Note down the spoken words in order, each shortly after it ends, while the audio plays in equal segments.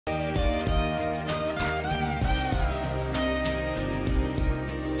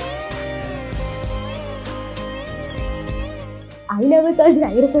I never thought that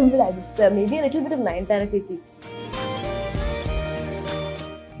I resemble Ajith. Maybe a little bit of Nayanthara Sakhi.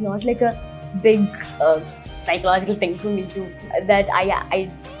 Not like a big psychological thing for me too. That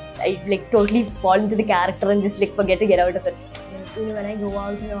I like totally fall into the character and just like forget to get out of it. You know, when I go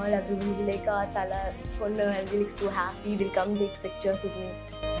out and all, everybody will be like, "Ah, Tala, Ponnu," I'll be like so happy. They'll come take pictures with me.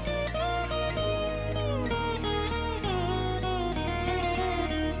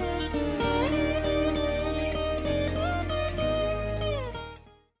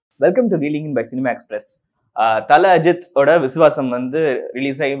 Welcome to Reeling in by Cinema Express. Thala Ajith oda Viswasam வந்து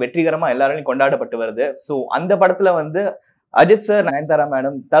release ஆகி வெற்றிகரமா எல்லாரும் கொண்டாடப்பட்டு வருது. So அந்த படத்துல வந்து Ajith sir, Nayanthara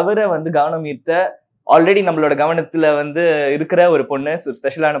madam தவிர வந்து கவனம் ஈர்த்த ஆல்ரெடி நம்மளோட கவனத்துல வந்து இருக்கிற ஒரு பொண்ணு,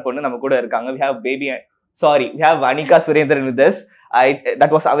 ஸ்பெஷலான பொண்ணு நம்ம கூட இருக்காங்க. We have Anikha Surendran with us.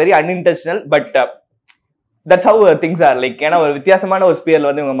 That was very unintentional, but that's how things are. Like, ஏன்னா ஒரு வித்தியாசமான ஒரு ஸ்பியர்ல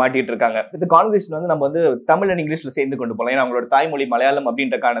வந்து இவங்க மாட்டிட்டு இருக்காங்க. இந்த கான்வர்சேஷன் வந்து நம்ம வந்து தமிழ் அண்ட் இங்கிலீஷ்ல சேர்ந்து கொண்டு போகலாம். ஏன்னா அவங்களோட தாய்மொழி மலையாளம்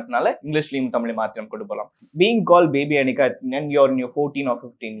அப்படின்ற காரணத்தினால இங்கிலீஷ்லயும் தமிழ் மாற்றி கொண்டு போகலாம். Being called baby Anikha and you're in your 14 or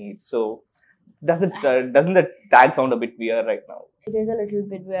 15 years, so doesn't that tag sound a bit weird right now? It is a little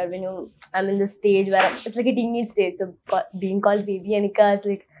bit weird when I'm in the stage where it's like a teenage stage. So being called baby Anikha is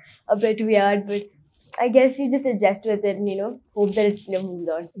like a bit weird, but I guess you just adjust with it and, hope that it moves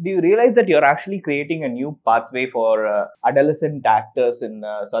on. Do you realize that you're actually creating a new pathway for adolescent actors in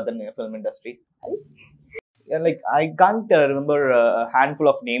southern film industry? Yeah, like, I can't remember a handful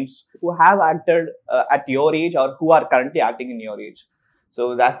of names who have acted at your age or who are currently acting in your age. So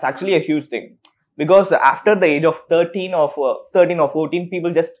that's actually a huge thing. Because after the age of 13 or 14,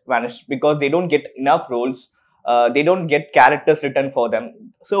 people just vanish because they don't get enough roles. They don't get characters written for them.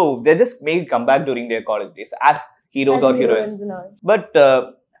 So they just may come back during their college days as heroes or heroines. But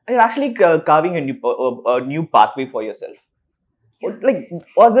you're actually carving a new pathway for yourself. Like,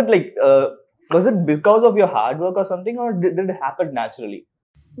 was it because of your hard work or something, or did it happen naturally?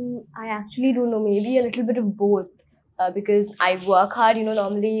 I actually don't know. Maybe a little bit of both. Because I work hard,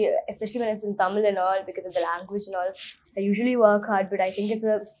 normally, especially when it's in Tamil and all, because of the language and all, I usually work hard, but I think it's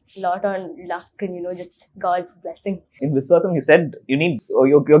a lot on luck and, just God's blessing. In Viswasam, you said you need,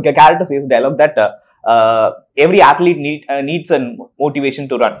 your character says dialogue that every athlete needs a motivation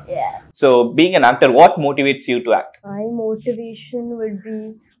to run. Yeah. So, being an actor, what motivates you to act? My motivation would be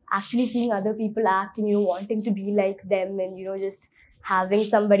actually seeing other people act and, wanting to be like them and, just having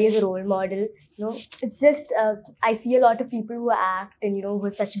somebody as a role model. It's just I see a lot of people who act and who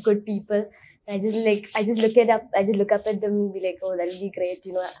are such good people. I just look up at them and be like, oh, that'll be great.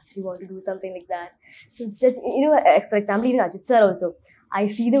 I actually want to do something like that. So it's just, for example, even Ajith sir also. I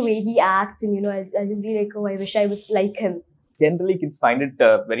see the way he acts and I'll just be like, oh, I wish I was like him. Generally, kids find it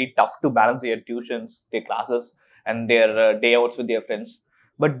very tough to balance their tuitions, their classes, and their day outs with their friends.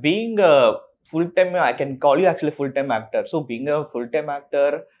 But being a full-time, I can call you actually a full-time actor. So being a full-time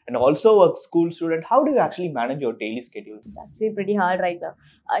actor and also a school student, how do you actually manage your daily schedule? It's actually pretty hard right now.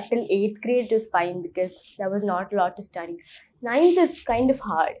 Till 8th grade it was fine because there was not a lot to study. 9th is kind of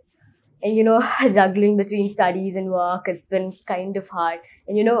hard. And juggling between studies and work, it's been kind of hard.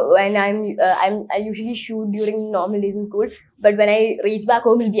 And when I usually shoot during normal days in school, but when I reach back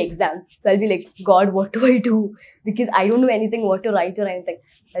home, it'll be exams. So I'll be like, God, what do I do? Because I don't know anything, what to write or anything.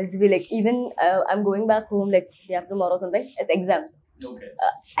 I'll just be like, even I'm going back home like day after tomorrow or something, it's exams. Okay.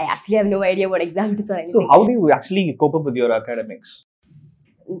 I actually have no idea what exam it is or anything. So how do you actually cope up with your academics?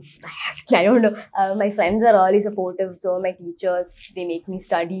 I don't know. My friends are really supportive. So my teachers, they make me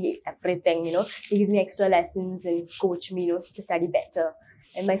study everything, They give me extra lessons and coach me, to study better.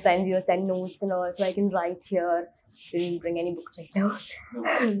 And my friends, send notes and all, so I can write here. I didn't bring any books right now.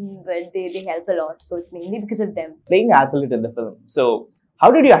 But they help a lot. So it's mainly because of them. Playing athlete in the film. So how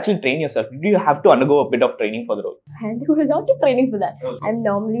did you actually train yourself? Did you have to undergo a bit of training for the role? I had to do a lot of training for that. Okay. I'm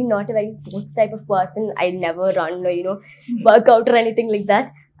normally not a very sports type of person. I never run or, work out or anything like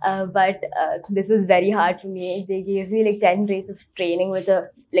that. But this was very hard for me. They gave me like 10 days of training with a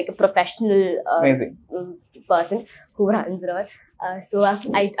professional person who runs and all. So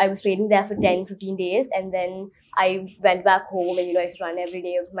I was training there for 10-15 days and then I went back home and I used to run every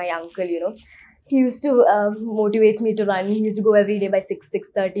day with my uncle, He used to motivate me to run. He used to go every day by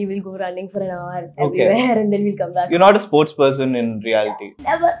 6:30. We'll go running for an hour everywhere and then we'll come back. You're not a sports person in reality?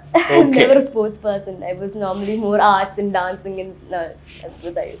 Never. Never a sports person. I was normally more arts and dancing and that's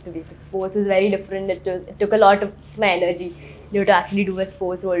what I used to be. But sports was very different. It took a lot of my energy. To actually do a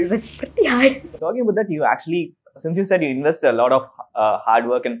sports role was pretty hard. Talking about that, you actually, since you said you invest a lot of hard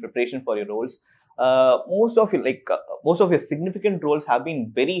work and preparation for your roles, most of your significant roles have been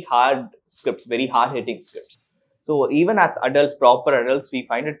very hard scripts, very hard-hitting scripts. So even as adults, proper adults, we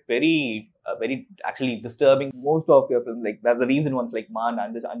find it very very actually disturbing. Most of your films, like that's the reason ones like Man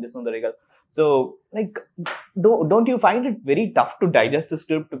and this on the Regal. So like, don't you find it very tough to digest the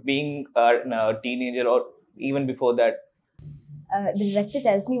script being a teenager or even before that? The director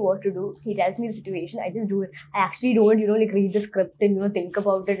tells me what to do. He tells me the situation. I just do it. I actually don't, like read the script and, think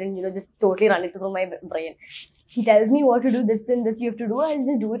about it and, just totally run it through my brain. He tells me what to do, this and this you have to do. I'll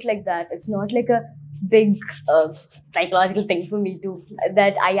just do it like that. It's not like a big psychological thing for me to,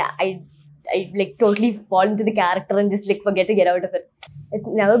 that I like totally fall into the character and just like forget to get out of it. It's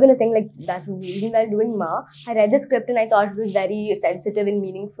never been a thing like that for me. Even while doing Ma, I read the script and I thought it was very sensitive and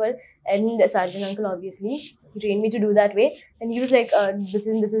meaningful. And Sergeant Uncle, obviously, he trained me to do that way. And he was like, this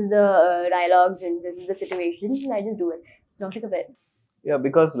is the dialogues and this is the situation. And I just do it. It's not like a bit. Yeah,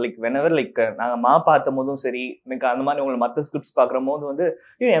 because like whenever like நாங்க மா பார்த்த போதும் சரி, எனக்கு அந்த மாதிரி உங்களுக்கு மற்ற ஸ்கிரிப்ட்ஸ் பார்க்குற போது வந்து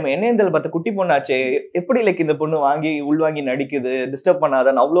நம்ம என்னேந்தல் பார்த்த குட்டி பொண்ணாச்சே எப்படி லைக் இந்த பொண்ணு வாங்கி உள்வாங்கி நடிக்குது டிஸ்டர்ப்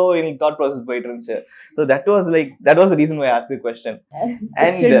பண்ணாதான்னு அவ்வளோ எனக்கு தாட் ப்ராசஸ் போயிட்டு இருந்துச்சு. So that was the reason why I asked the question.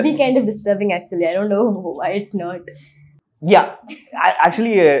 It should be kind of disturbing actually. I don't know why it's not. Yeah,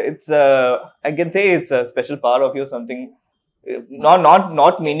 actually it's I can say it's a special part of you, something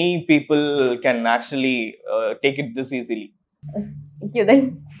not many people can actually take it this easily. Thank you then.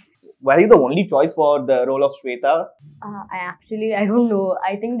 Were you the only choice for the role of Shweta? I don't know.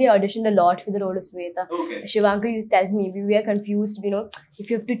 I think they auditioned a lot for the role of Shweta. Okay. Shivanka used to tell me, we were confused, if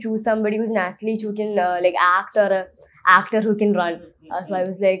you have to choose somebody who's an athlete who can like act or a actor who can run. So I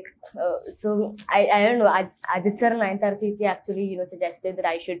was like, so I don't know. Ajith sir and Nayanthara actually, suggested that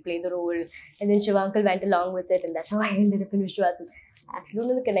I should play the role. And then Shivanka went along with it and that's how I ended up in Viswasam. I actually don't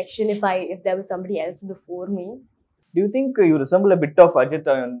know the connection if there was somebody else before me. Do you think you resemble a bit of Ajith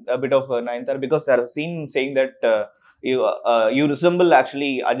and a bit of Nayanthara? Because there is a scene saying that you resemble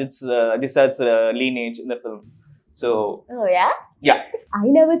actually Ajith's lineage in the film. So. Oh yeah. Yeah. I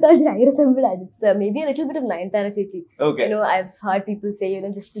never thought that I resembled Ajith sir. Maybe a little bit of Nayanthara Chichi. Okay. I've heard people say,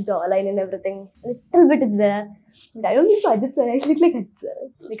 just the jawline and everything. A little bit is there. But I don't think so Ajith sir. I look like Ajith sir.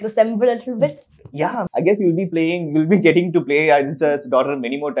 Like resemble a little bit. Yeah. I guess you'll be getting to play Ajith sir's daughter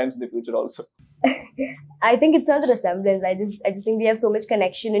many more times in the future also. I think it's not the resemblance. I just think we have so much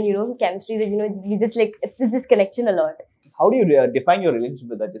connection and chemistry that we just like it's just this connection a lot. How do you define your relationship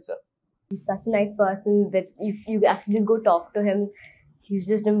with Ajith sir? He's such a nice person that if you actually just go talk to him, he's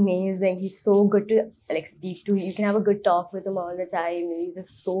just amazing. He's so good to like speak to. You can have a good talk with him all the time. He's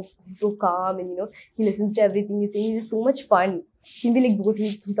just so calm and he listens to everything you say. He's just so much fun. He'll be like both.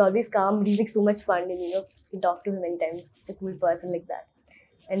 He's always calm, but he's like so much fun and you can talk to him anytime. He's a cool person like that.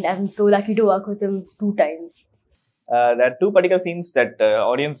 And I'm so lucky to work with him 2 times. There are 2 particular scenes that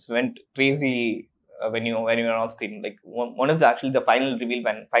audience went crazy when you were on screen. Like one is actually the final reveal,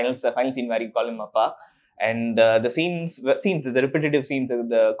 final scene where you call him Appa, and the scenes, the repetitive scenes,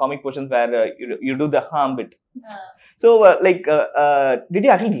 the comic portions where you do the harm bit. So did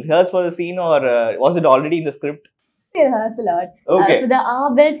you actually rehearse for the scene or was it already in the script? We rehearsed a lot. Okay. For the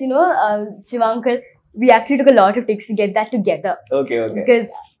R bit, Shivankar, we actually took a lot of takes to get that together. Okay. Because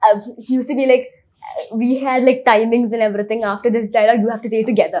he used to be like, we had like timings and everything. After this dialogue, you have to say it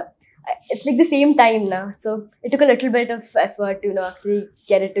together. It's like the same time now. So it took a little bit of effort to actually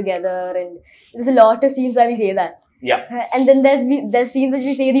get it together. And there's a lot of scenes where we say that. Yeah. And then there's scenes which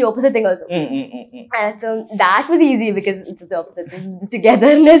we say the opposite thing also. So that was easy because it's the opposite.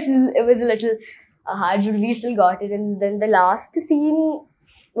 Togetherness, it was a little hard, but we still got it. And then the last scene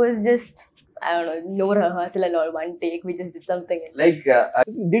was just, I don't know, no rehearsal at all, one take, we just did something. Like,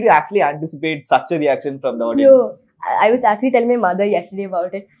 did you actually anticipate such a reaction from the audience? No, I was actually telling my mother yesterday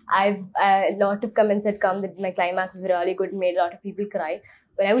about it. A lot of comments had come that my climax was really good, made a lot of people cry.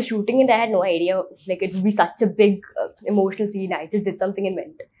 When I was shooting it, I had no idea, like, it would be such a big emotional scene. I just did something and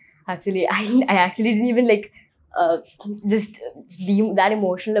went. Actually, I actually didn't even, like, just be that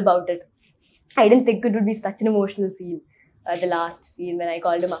emotional about it. I didn't think it would be such an emotional scene, the last scene when I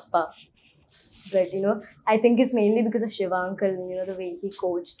called him Appa. But I think it's mainly because of Shivankar, the way he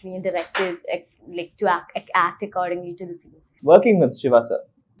coached me and directed, like to act accordingly to the scene. Working with Shiva sir,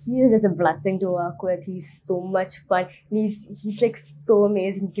 he is just a blessing to work with. He's so much fun. He's like so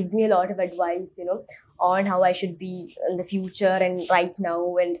amazing. He gives me a lot of advice, on how I should be in the future and right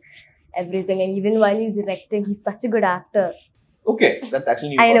now and everything. And even while he's directing, he's such a good actor. Okay, that's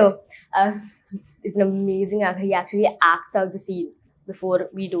actually new. I know. He's an amazing actor. He actually acts out the scene before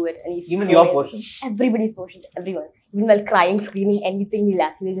we do it, and he's even so your amazing. portion, everybody's portion, everyone, even while crying, screaming, anything, he'll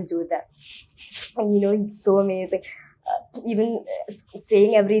actually just do it there. And he's so amazing. Even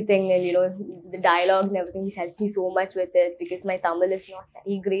saying everything and the dialogue and everything, he's helped me so much with it because my Tamil is not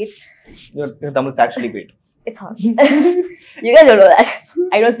very great. Your Tamil is actually great. It's hard. You guys don't know that.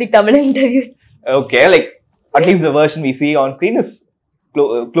 I don't speak Tamil in interviews. Okay, like at least the version we see on screen is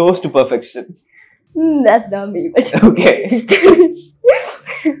close to perfection. That's not me, but Okay.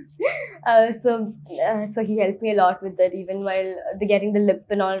 So he helped me a lot with that. Even while getting the lip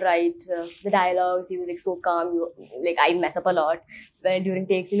and all right, the dialogues, he was like so calm. Like I mess up a lot when during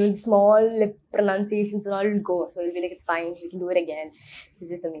takes. The small lip pronunciations and all will go. So he'll be like, "It's fine. We can do it again." It's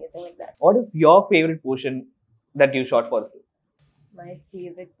just amazing like that. What is your favorite portion that you shot for? My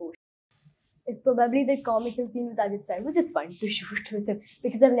favorite portion is probably the comical scene with Ajith sir. It was just fun to shoot with him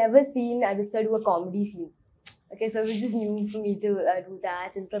because I've never seen Ajith sir do a comedy scene. Okay, so it was just new for me to do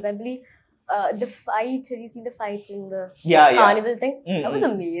that, and probably the fight. Have you seen the fight in the carnival thing? Mm-hmm. That was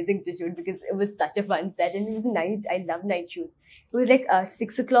amazing to shoot because it was such a fun set, and it was night. I love night shoots. It was like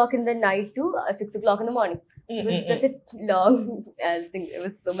 6 o'clock in the night to 6 o'clock in the morning. It was just a long thing. It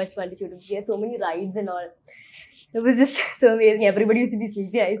was so much fun to shoot. We had so many rides and all. It was just so amazing. Everybody used to be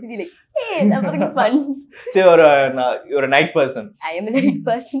sleepy. I used to be like, "Hey, that was fun." So you're a night person. I am a night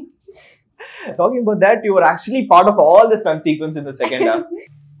person. Talking about that, you were actually part of all the stunt sequence in the second half.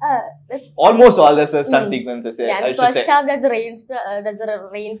 That's Almost all the stunt sequences. Yeah, in the first half there's a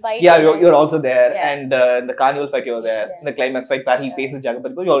rain fight. Yeah, you're also there, Yeah. and in the carnival fight you're there. Yeah. In the climax fight where he faces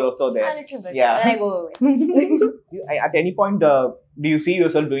Jagapathy, you're also there. A little bit. Yeah. And then I go away. At any point, do you see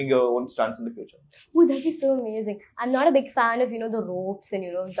yourself doing your own stunts in the future? Ooh, that'd be so amazing. I'm not a big fan of the ropes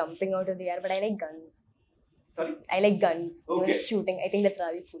and jumping out of the air, but I like guns. Sorry? I like guns. Okay. Shooting. I think that's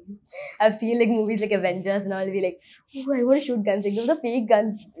really cool. I've seen like movies like Avengers and I'll be like, oh, I want to shoot guns. Like those are fake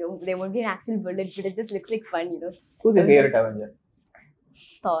guns. They won't be an actual bullet, but it just looks like fun. Who's your favorite Avenger?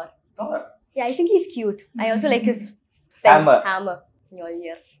 Thor. Thor. Yeah, I think he's cute. I also like his Hammer. All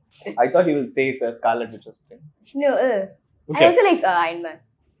year. I thought he would say it's a Scarlet Witch's thing. No. Okay. I also like Iron Man.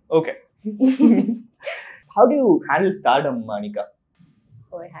 Okay. How do you handle stardom, Anikha?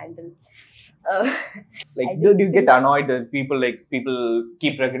 Or handle. Like, do you get annoyed that people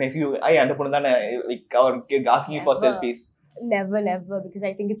keep recognizing you? I end up or asking you for selfies. Never, because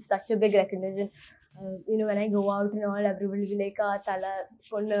I think it's such a big recognition. When I go out and all, everybody will be like, Tala,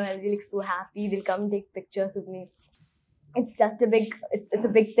 Ponnu, I'll be like so happy. They'll come take pictures with me. It's just it's a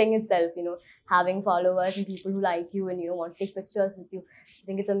big thing itself, having followers and people who like you and, want to take pictures with you. I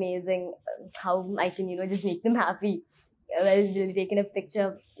think it's amazing how I can, just make them happy. Well, they'll take in a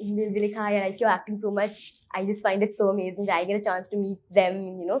picture, they'll be like, hi, I like your acting so much. I just find it so amazing that I get a chance to meet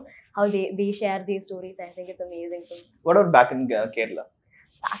them, how they share their stories. I think it's amazing. So, what about back in Kerala?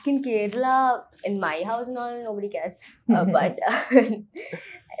 Back in Kerala, in my house and all, nobody cares. But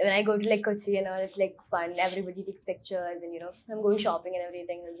when I go to like Kochi and all, it's like fun. Everybody takes pictures and, I'm going shopping and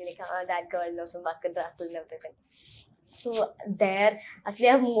everything. They'll be like, that girl from Basket Rascal and everything. So there, actually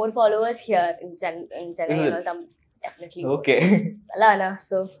I have more followers here in Chennai, definitely. Okay.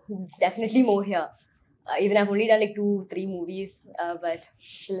 So definitely more here. Even I've only done like 2-3 movies, but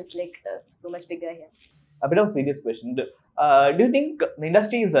still it's like so much bigger here. A bit of a serious question. Do you think the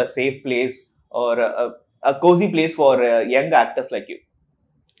industry is a safe place or a cozy place for young actors like you?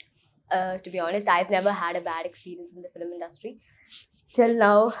 To be honest, I've never had a bad experience in the film industry. Till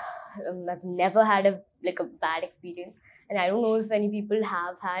now, I've never had a bad experience. And I don't know if any people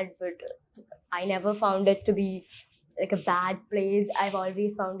have had, but I never found it to be like a bad place. I've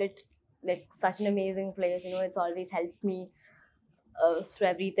always found it like such an amazing place. It's always helped me through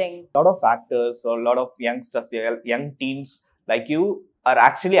everything. A lot of actors or a lot of youngsters, young teens like you are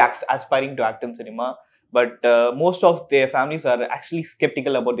actually aspiring to act in cinema, but most of their families are actually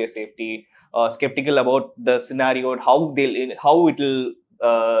skeptical about their safety, skeptical about the scenario, how it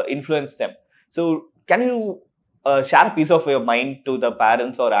will influence them. So, can you share a piece of your mind to the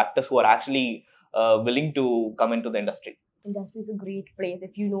parents or actors who are actually willing to come into the industry? Industry is a great place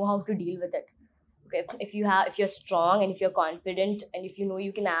if you know how to deal with it. Okay, if you're strong and if you're confident and if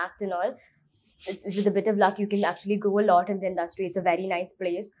you can act and all, it's with a bit of luck you can actually grow a lot in the industry. It's a very nice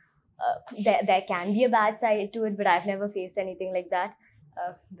place. There can be a bad side to it, but I've never faced anything like that.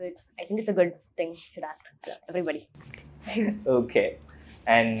 But I think it's a good thing. Should act, everybody. Okay,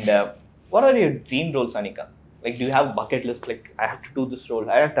 and what are your dream roles, Anikha? Like, do you have a bucket list? Like, I have to do this role.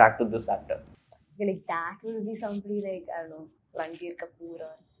 I have to act with this actor. Okay, like that will be somebody like, I don't know, Ranbir Kapoor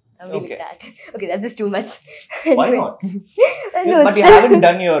or somebody like that. Okay, that's just too much. Why not? No, but you haven't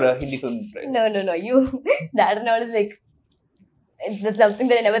done your Hindi film, right? No. That and all is like, it's something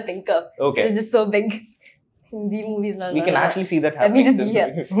that I never think of. Okay. It's just so big. Hindi movies. We can actually see that happening. Let me just be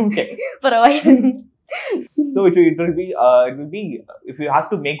here. Okay. For a while. So it will be if you have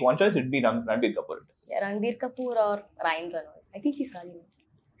to make one choice, it will be Ranbir Kapoor. Yeah, Ranbir Kapoor or Ryan Reynolds. I think he's really nice.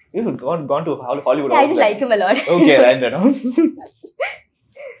 You've gone to Hollywood. Yeah, I just like him a lot. Okay, right.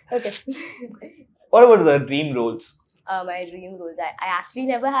 Okay. What about the dream roles? My dream roles. I actually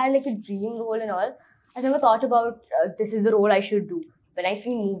never had like a dream role and all. I never thought about this is the role I should do. When I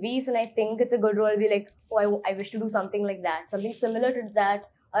see movies and I think it's a good role, I'll be like, oh, I wish to do something like that, something similar to that,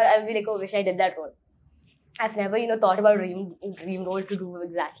 or I'll be like, oh, wish I did that role. I've never, thought about dream role to do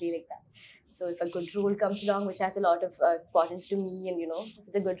exactly like that. So if a good role comes along, which has a lot of importance to me, and if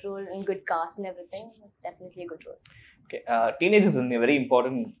it's a good role and good cast and everything, it's definitely a good role. Okay, teenage is a very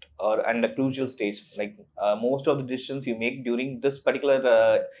important and a crucial stage. Like most of the decisions you make during this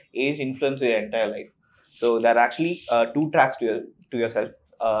particular age influence your entire life. So there are actually two tracks to yourself.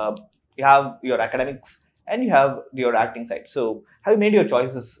 You have your academics and you have your acting side. So have you made your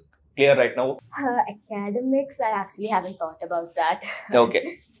choices clear right now? Academics, I actually haven't thought about that.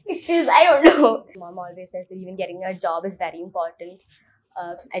 Okay. Because I don't know. Mom always says that even getting a job is very important.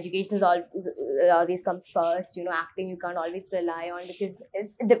 Education is always comes first. Acting you can't always rely on because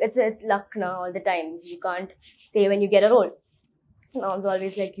it's luck now all the time. You can't say when you get a role. Mom's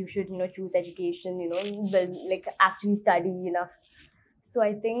always like you should choose education. Like actually study enough. So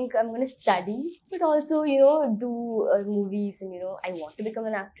I think I'm gonna study, but also do movies and I want to become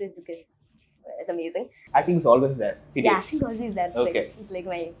an actress because it's amazing. Acting is always there. Yeah, acting is always there. It's like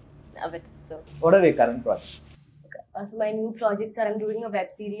my of it. So what are your current projects? So my new projects are I'm doing a web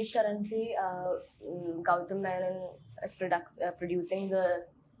series currently. Gautam Menon is producing the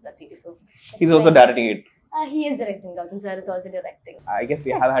series. So he's also directing it. He is directing. Gautam sir is also directing. I guess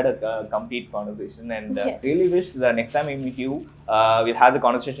we have had a complete conversation, and really wish the next time I meet you, we'll have the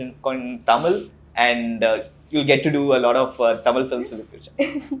conversation in Tamil, and you'll get to do a lot of Tamil films in the future.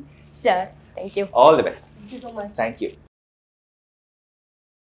 Sure. Thank you. All the best. Thank you so much. Thank you.